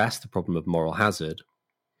to address the problem of moral hazard.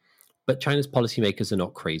 But China's policymakers are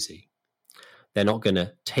not crazy. They're not going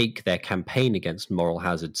to take their campaign against moral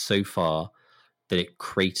hazard so far that it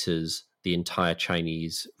craters the entire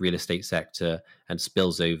Chinese real estate sector and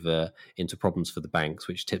spills over into problems for the banks,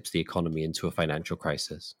 which tips the economy into a financial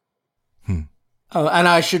crisis. Oh, and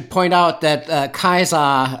I should point out that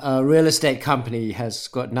Kaiser real estate company has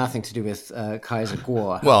got nothing to do with Kaiser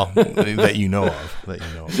Kuo. Well, that you know of.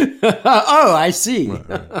 Oh, I see.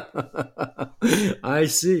 Right. I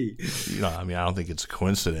see. I don't think it's a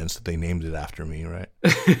coincidence that they named it after me, right?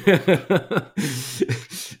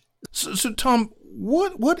 So, Tom,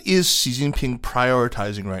 what is Xi Jinping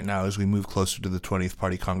prioritizing right now as we move closer to the 20th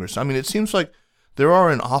Party Congress? It seems like there are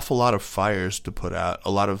an awful lot of fires to put out,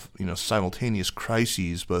 a lot of simultaneous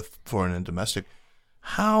crises, both foreign and domestic.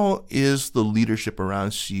 How is the leadership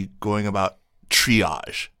around Xi going about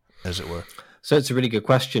triage, as it were? So it's a really good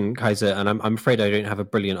question, Kaiser, and I'm afraid I don't have a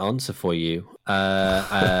brilliant answer for you.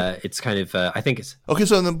 It's kind of, I think it's... Okay,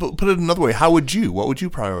 so then put it another way. What would you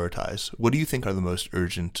prioritize? What do you think are the most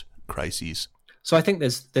urgent crises? So I think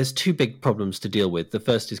there's two big problems to deal with. The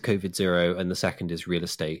first is COVID-0 and the second is real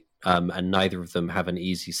estate, and neither of them have an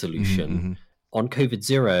easy solution. Mm-hmm. On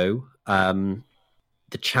COVID-0,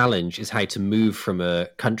 the challenge is how to move from a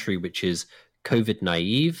country which is COVID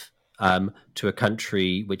naive to a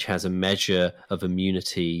country which has a measure of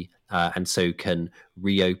immunity and so can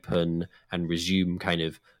reopen and resume kind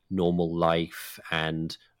of normal life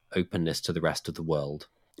and openness to the rest of the world.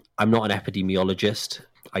 I'm not an epidemiologist.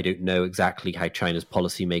 I don't know exactly how China's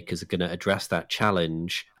policymakers are going to address that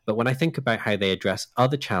challenge. But when I think about how they address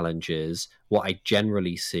other challenges, what I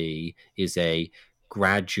generally see is a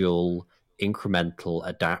gradual, incremental,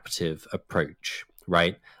 adaptive approach,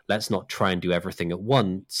 right? Let's not try and do everything at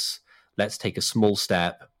once. Let's take a small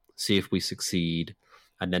step, see if we succeed,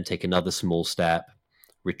 and then take another small step,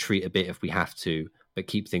 retreat a bit if we have to, but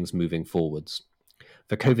keep things moving forwards.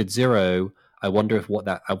 For COVID-0, I wonder if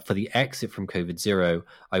for the exit from COVID-0,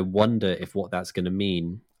 I wonder if what that's going to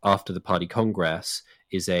mean after the Party Congress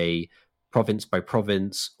is a province by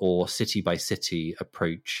province or city by city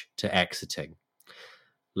approach to exiting.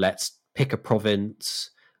 Let's pick a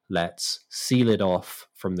province, let's seal it off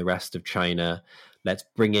from the rest of China, let's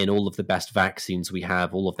bring in all of the best vaccines we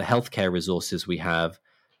have, all of the healthcare resources we have,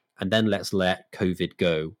 and then let's let COVID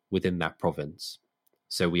go within that province.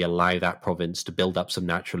 So we allow that province to build up some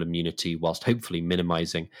natural immunity whilst hopefully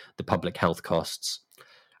minimizing the public health costs.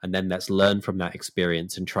 And then let's learn from that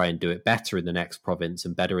experience and try and do it better in the next province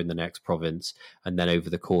and better in the next province. And then over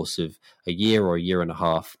the course of a year or a year and a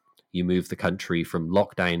half, you move the country from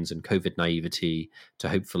lockdowns and COVID naivety to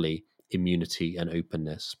hopefully immunity and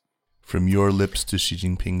openness. From your lips to Xi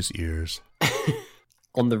Jinping's ears.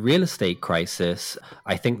 On the real estate crisis,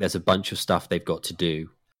 I think there's a bunch of stuff they've got to do.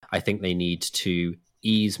 I think they need to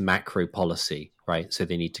ease macro policy, right? So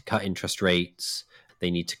they need to cut interest rates. They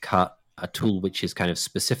need to cut a tool which is kind of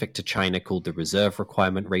specific to China called the reserve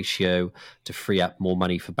requirement ratio to free up more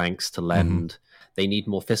money for banks to lend. Mm-hmm. They need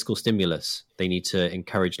more fiscal stimulus. They need to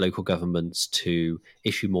encourage local governments to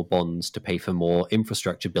issue more bonds to pay for more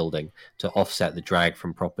infrastructure building to offset the drag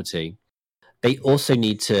from property. They also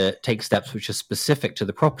need to take steps which are specific to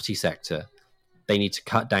the property sector. They need to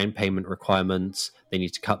cut down payment requirements. They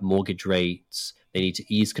need to cut mortgage rates. They need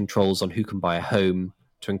to ease controls on who can buy a home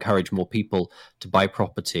to encourage more people to buy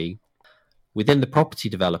property. Within the property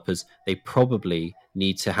developers, they probably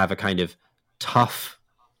need to have a kind of tough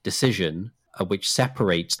decision which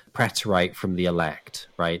separates the preterite from the elect,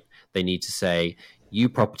 right? They need to say, you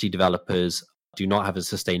property developers do not have a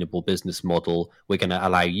sustainable business model. We're going to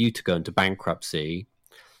allow you to go into bankruptcy.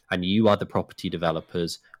 And you other property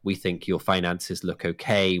developers, we think your finances look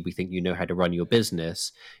okay. We think you know how to run your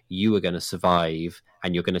business. You are going to survive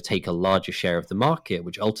and you're going to take a larger share of the market,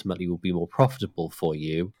 which ultimately will be more profitable for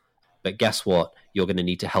you. But guess what? You're going to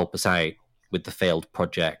need to help us out with the failed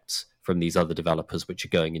projects from these other developers which are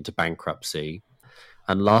going into bankruptcy.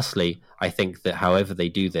 And lastly, I think that however they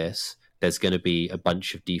do this, there's going to be a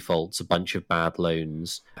bunch of defaults, a bunch of bad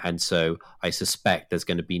loans. And so I suspect there's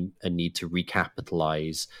going to be a need to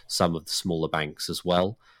recapitalize some of the smaller banks as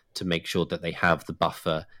well to make sure that they have the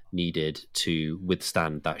buffer needed to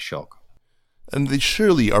withstand that shock. And they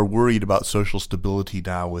surely are worried about social stability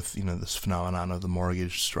now with, this phenomenon of the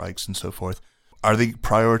mortgage strikes and so forth. Are they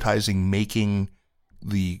prioritizing making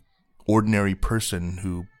the ordinary person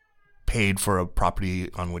who paid for a property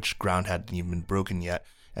on which ground hadn't even been broken yet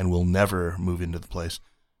and will never move into the place,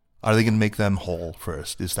 are they going to make them whole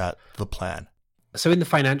first? Is that the plan? So in the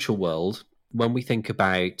financial world, when we think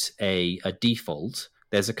about a default,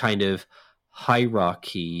 there's a kind of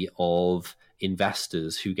hierarchy of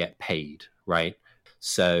investors who get paid, right?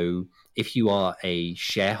 So if you are a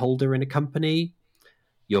shareholder in a company,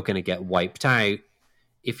 you're going to get wiped out.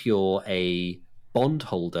 If you're a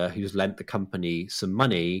bondholder who's lent the company some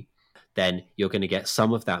money, then you're going to get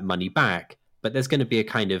some of that money back. But there's going to be a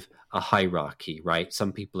kind of a hierarchy, right?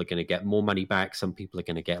 Some people are going to get more money back. Some people are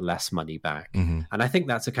going to get less money back. Mm-hmm. And I think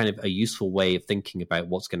that's a kind of a useful way of thinking about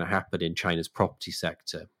what's going to happen in China's property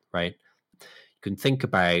sector, right? You can think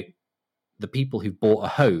about the people who bought a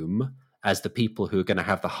home as the people who are going to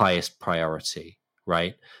have the highest priority,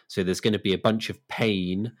 right? So there's going to be a bunch of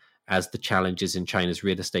pain as the challenges in China's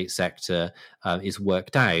real estate sector is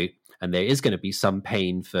worked out. And there is going to be some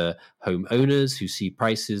pain for homeowners who see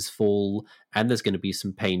prices fall, and there's going to be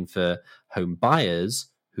some pain for home buyers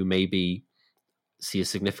who maybe see a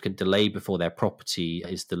significant delay before their property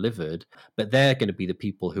is delivered. But they're going to be the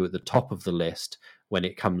people who are at the top of the list when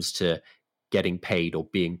it comes to getting paid or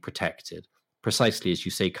being protected. Precisely as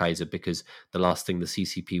you say, Kaiser, because the last thing the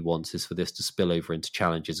CCP wants is for this to spill over into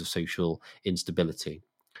challenges of social instability.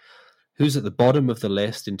 Who's at the bottom of the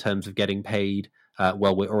list in terms of getting paid?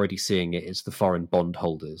 Well, we're already seeing it. It's the foreign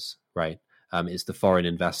bondholders, right? It's the foreign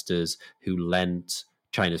investors who lent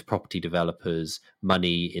China's property developers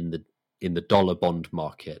money in the dollar bond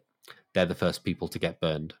market. They're the first people to get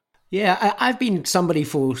burned. Yeah, I've been somebody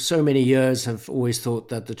for so many years, have always thought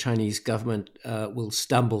that the Chinese government will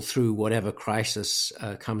stumble through whatever crisis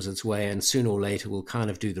comes its way, and sooner or later will kind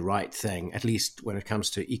of do the right thing, at least when it comes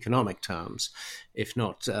to economic terms, if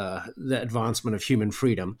not the advancement of human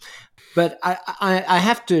freedom. But I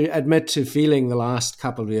have to admit to feeling the last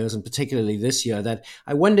couple of years, and particularly this year, that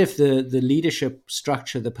I wonder if the leadership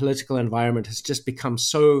structure, the political environment has just become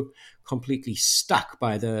so completely stuck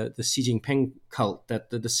by the Xi Jinping cult that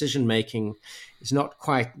the decision making is not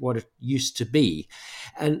quite what it used to be,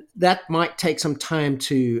 and that might take some time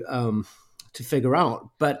to figure out.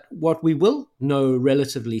 But what we will know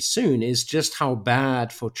relatively soon is just how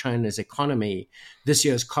bad for China's economy this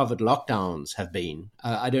year's COVID lockdowns have been.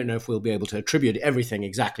 I don't know if we'll be able to attribute everything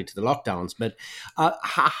exactly to the lockdowns, but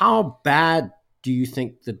how bad do you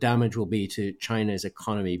think the damage will be to China's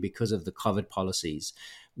economy because of the COVID policies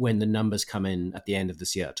when the numbers come in at the end of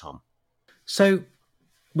this year, Tom? So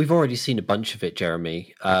we've already seen a bunch of it,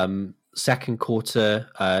 Jeremy. Second quarter,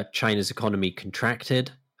 China's economy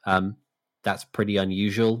contracted. That's pretty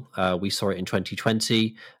unusual. We saw it in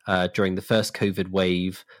 2020 during the first COVID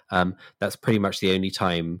wave. That's pretty much the only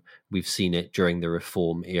time we've seen it during the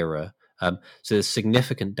reform era. So there's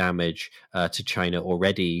significant damage to China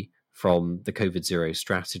already from the COVID zero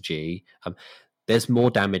strategy. There's more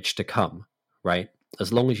damage to come, right?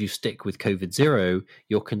 As long as you stick with COVID zero,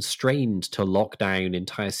 you're constrained to lock down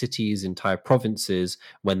entire cities, entire provinces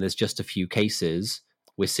when there's just a few cases.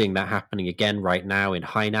 We're seeing that happening again right now in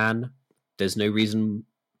Hainan. There's no reason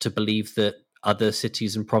to believe that other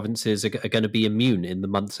cities and provinces are going to be immune in the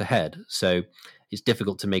months ahead. So it's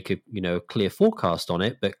difficult to make a clear forecast on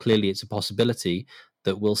it, but clearly it's a possibility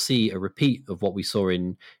that we'll see a repeat of what we saw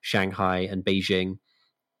in Shanghai and Beijing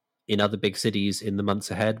in other big cities in the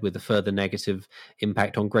months ahead, with a further negative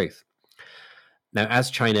impact on growth. Now, as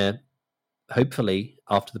China, hopefully,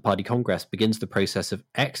 after the Party Congress, begins the process of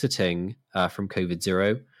exiting from COVID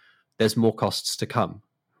zero, there's more costs to come,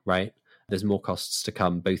 right? There's more costs to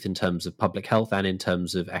come, both in terms of public health and in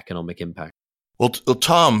terms of economic impact. Well,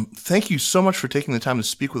 Tom, thank you so much for taking the time to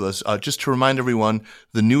speak with us. Just to remind everyone,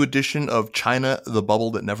 the new edition of China, the Bubble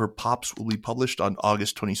That Never Pops will be published on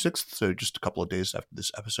August 26th, so just a couple of days after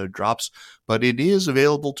this episode drops. But it is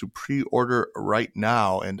available to pre-order right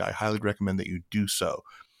now, and I highly recommend that you do so.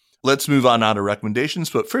 Let's move on now to recommendations.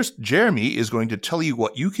 But first, Jeremy is going to tell you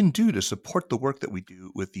what you can do to support the work that we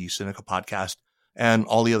do with the Sinica podcast and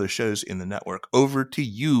all the other shows in the network. Over to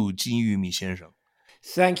you, 金玉米先生.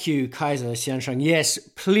 Thank you, Kaiser Xiansheng. Yes,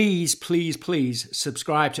 please, please, please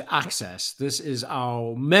subscribe to Access. This is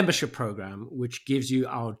our membership program, which gives you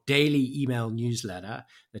our daily email newsletter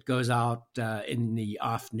that goes out in the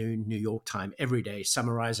afternoon New York time every day,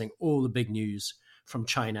 summarizing all the big news from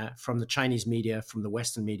China, from the Chinese media, from the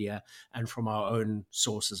Western media, and from our own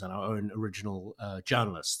sources and our own original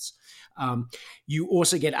journalists. You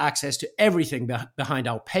also get access to everything behind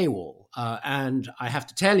our paywall. And I have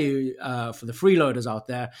to tell you, for the freeloaders out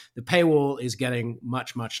there, the paywall is getting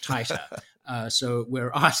much, much tighter. So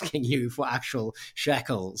we're asking you for actual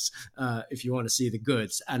shekels if you want to see the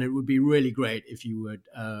goods. And it would be really great if you would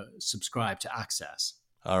subscribe to Access.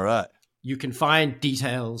 All right. You can find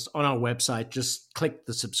details on our website. Just click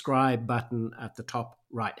the subscribe button at the top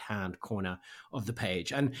right-hand corner of the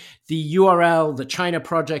page. And the URL,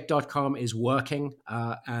 thechinaproject.com, is working,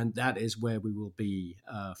 and that is where we will be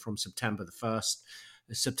from September the 1st.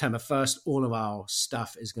 September 1st, all of our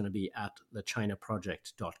stuff is going to be at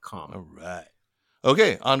thechinaproject.com. All right.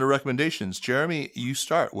 Okay, on to recommendations. Jeremy, you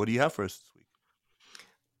start. What do you have for us this week?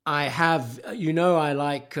 I have, I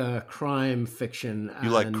like crime fiction. You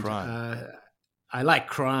like crime? I like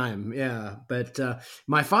crime, yeah. But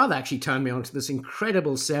my father actually turned me on to this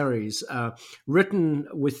incredible series written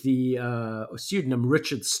with the pseudonym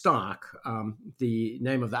Richard Stark. The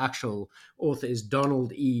name of the actual author is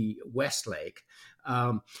Donald E. Westlake.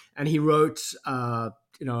 And he wrote, I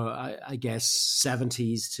guess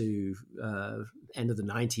 70s to end of the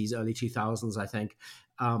 90s, early 2000s, I think.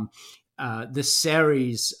 this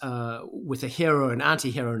series with a hero and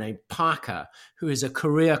anti-hero named Parker, who is a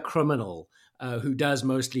career criminal who does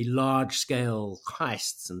mostly large-scale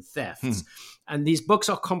heists and thefts. And these books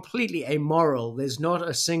are completely amoral. There's not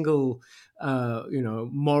a single,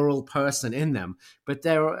 moral person in them, but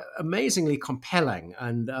they're amazingly compelling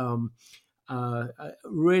and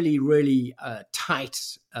really, really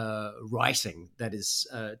tight writing that is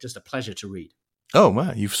just a pleasure to read. Oh,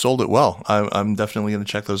 man, you've sold it well. I'm definitely going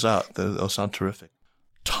to check those out. Those sound terrific.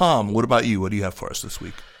 Tom, what about you? What do you have for us this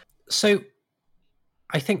week? So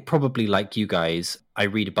I think probably like you guys, I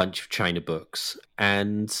read a bunch of China books.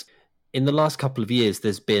 And in the last couple of years,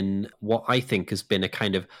 there's been what I think has been a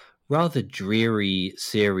kind of rather dreary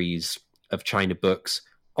series of China books,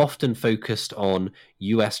 often focused on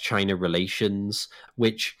US-China relations,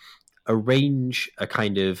 which arrange a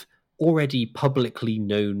kind of already publicly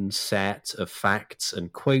known set of facts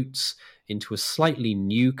and quotes into a slightly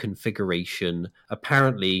new configuration,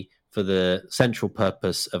 apparently for the central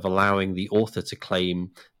purpose of allowing the author to claim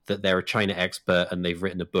that they're a China expert and they've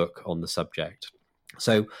written a book on the subject.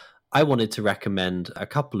 So I wanted to recommend a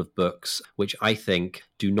couple of books which I think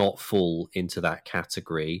do not fall into that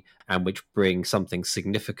category and which bring something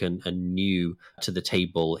significant and new to the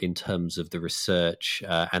table in terms of the research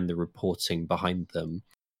and the reporting behind them.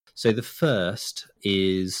 So the first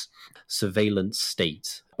is Surveillance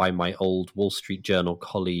State by my old Wall Street Journal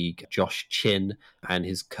colleague Josh Chin and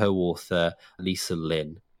his co-author Lisa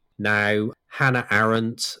Lin. Now, Hannah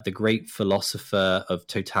Arendt, the great philosopher of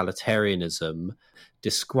totalitarianism,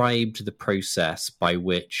 described the process by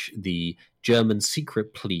which the German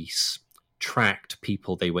secret police tracked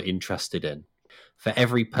people they were interested in. For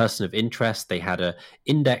every person of interest, they had an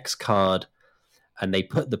index card, and they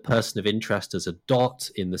put the person of interest as a dot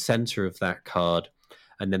in the center of that card,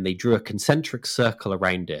 and then they drew a concentric circle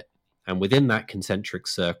around it. And within that concentric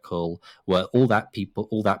circle were all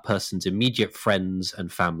that person's immediate friends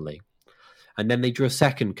and family. And then they drew a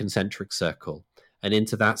second concentric circle, and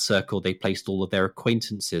into that circle they placed all of their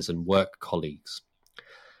acquaintances and work colleagues.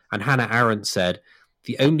 And Hannah Arendt said,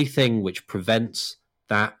 the only thing which prevents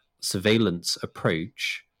that surveillance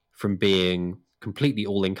approach from being completely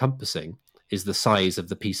all-encompassing is the size of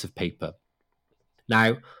the piece of paper.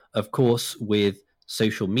 Now, of course, with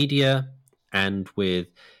social media and with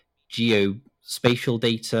geospatial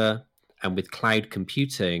data and with cloud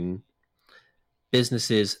computing,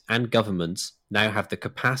 businesses and governments now have the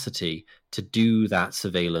capacity to do that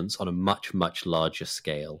surveillance on a much, much larger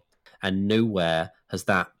scale. And nowhere has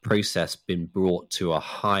that process been brought to a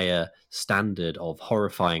higher standard of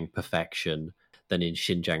horrifying perfection than in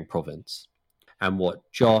Xinjiang province. And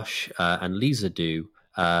what Josh and Lisa do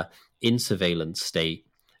in Surveillance State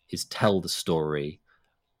is tell the story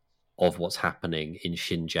of what's happening in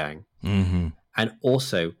Xinjiang, and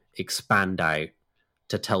also expand out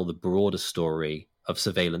to tell the broader story of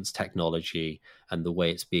surveillance technology and the way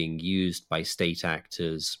it's being used by state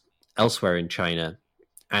actors elsewhere in China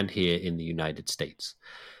and here in the United States.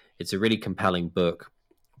 It's a really compelling book,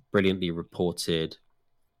 brilliantly reported,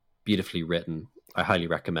 beautifully written. I highly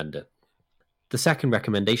recommend it. The second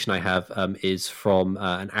recommendation I have is from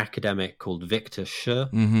an academic called Victor Shi.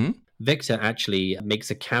 Victor actually makes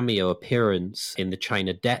a cameo appearance in the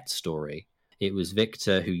China debt story. It was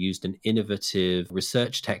Victor who used an innovative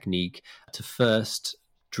research technique to first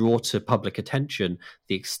draw to public attention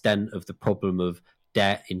the extent of the problem of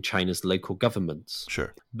debt in China's local governments.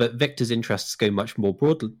 Sure. But Victor's interests go much more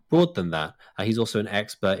broad than that. He's also an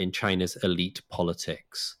expert in China's elite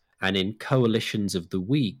politics. And in Coalitions of the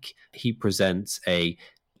Weak, he presents a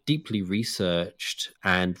deeply researched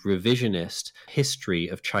and revisionist history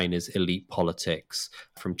of China's elite politics,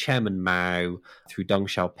 from Chairman Mao through Deng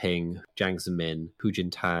Xiaoping, Jiang Zemin, Hu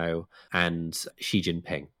Jintao, and Xi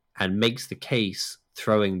Jinping, and makes the case,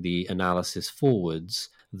 throwing the analysis forwards,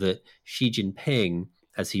 that Xi Jinping,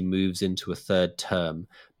 as he moves into a third term,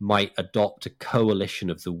 might adopt a coalition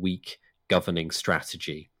of the weak governing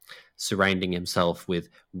strategy, surrounding himself with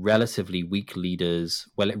relatively weak leaders,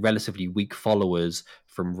 relatively weak followers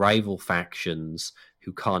from rival factions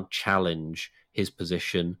who can't challenge his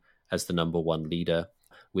position as the number one leader,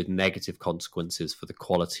 with negative consequences for the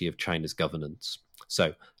quality of China's governance.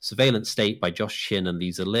 So, Surveillance State by Josh Chin and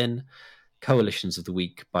Lisa Lin, Coalitions of the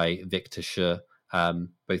Weak by Victor Shi,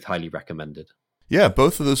 both highly recommended. Yeah,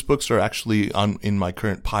 both of those books are actually in my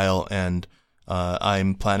current pile, and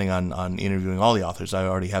I'm planning on interviewing all the authors. I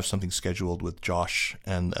already have something scheduled with Josh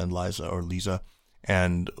and Lisa,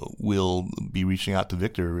 and we'll be reaching out to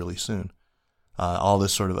Victor really soon. All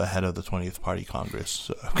this sort of ahead of the 20th Party Congress,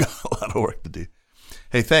 so I've got a lot of work to do.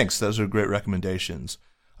 Hey, thanks. Those are great recommendations.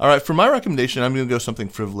 All right, for my recommendation, I'm going to go something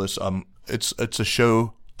frivolous. It's a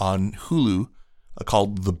show on Hulu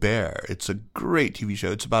called The Bear. It's a great TV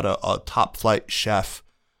show. It's about a top-flight chef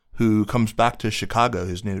who comes back to Chicago,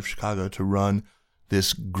 his native Chicago, to run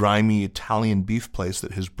this grimy Italian beef place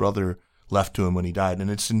that his brother left to him when he died. And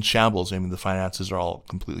it's in shambles. I mean, the finances are all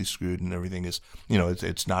completely screwed and everything is,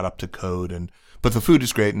 it's not up to code. But the food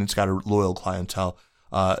is great and it's got a loyal clientele.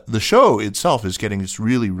 The show itself is getting just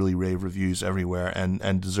really, really rave reviews everywhere,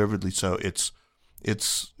 and deservedly so. It's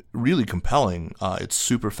really compelling. It's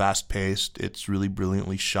super fast paced. It's really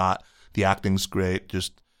brilliantly shot. The acting's great.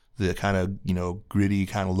 Just the kind of gritty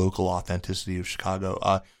kind of local authenticity of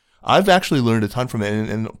Chicago. I've actually learned a ton from it,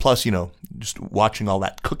 and plus just watching all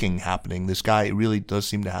that cooking happening. This guy really does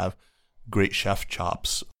seem to have great chef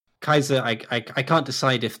chops. Kaiser, I can't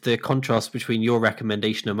decide if the contrast between your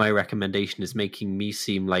recommendation and my recommendation is making me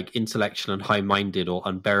seem like intellectual and high-minded or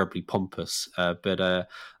unbearably pompous. But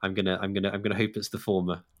I'm gonna hope it's the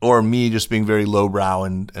former. Or me just being very lowbrow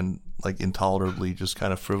and like intolerably just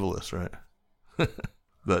kind of frivolous, right?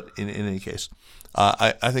 But in any case,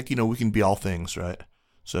 I think we can be all things, right?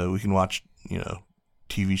 So we can watch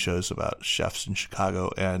TV shows about chefs in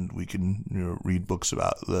Chicago, and we can read books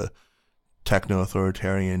about the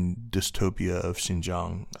techno-authoritarian dystopia of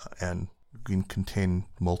Xinjiang, and can contain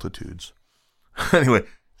multitudes. Anyway,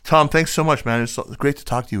 Tom, thanks so much, man. It's great to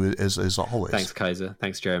talk to you as always. Thanks, Kaiser.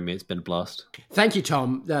 Thanks, Jeremy. It's been a blast. Thank you,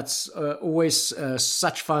 Tom. That's always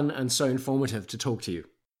such fun and so informative to talk to you.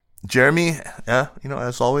 Jeremy,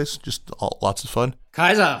 as always, just lots of fun.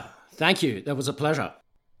 Kaiser, thank you. That was a pleasure.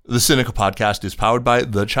 The Sinica Podcast is powered by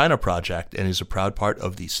The China Project and is a proud part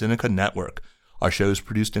of the Sinica Network. Our show is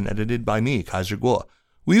produced and edited by me, Kaiser Kuo.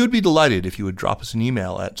 We would be delighted if you would drop us an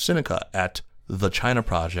email at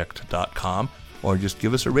sinica@thechinaproject.com, or just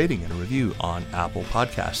give us a rating and a review on Apple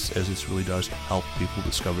Podcasts, as this really does help people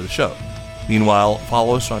discover the show. Meanwhile,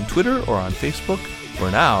 follow us on Twitter or on Facebook. We're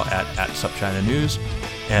now at SupChina News,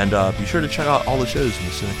 and be sure to check out all the shows in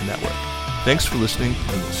the Sinica Network. Thanks for listening,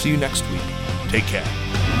 and we'll see you next week. Take care.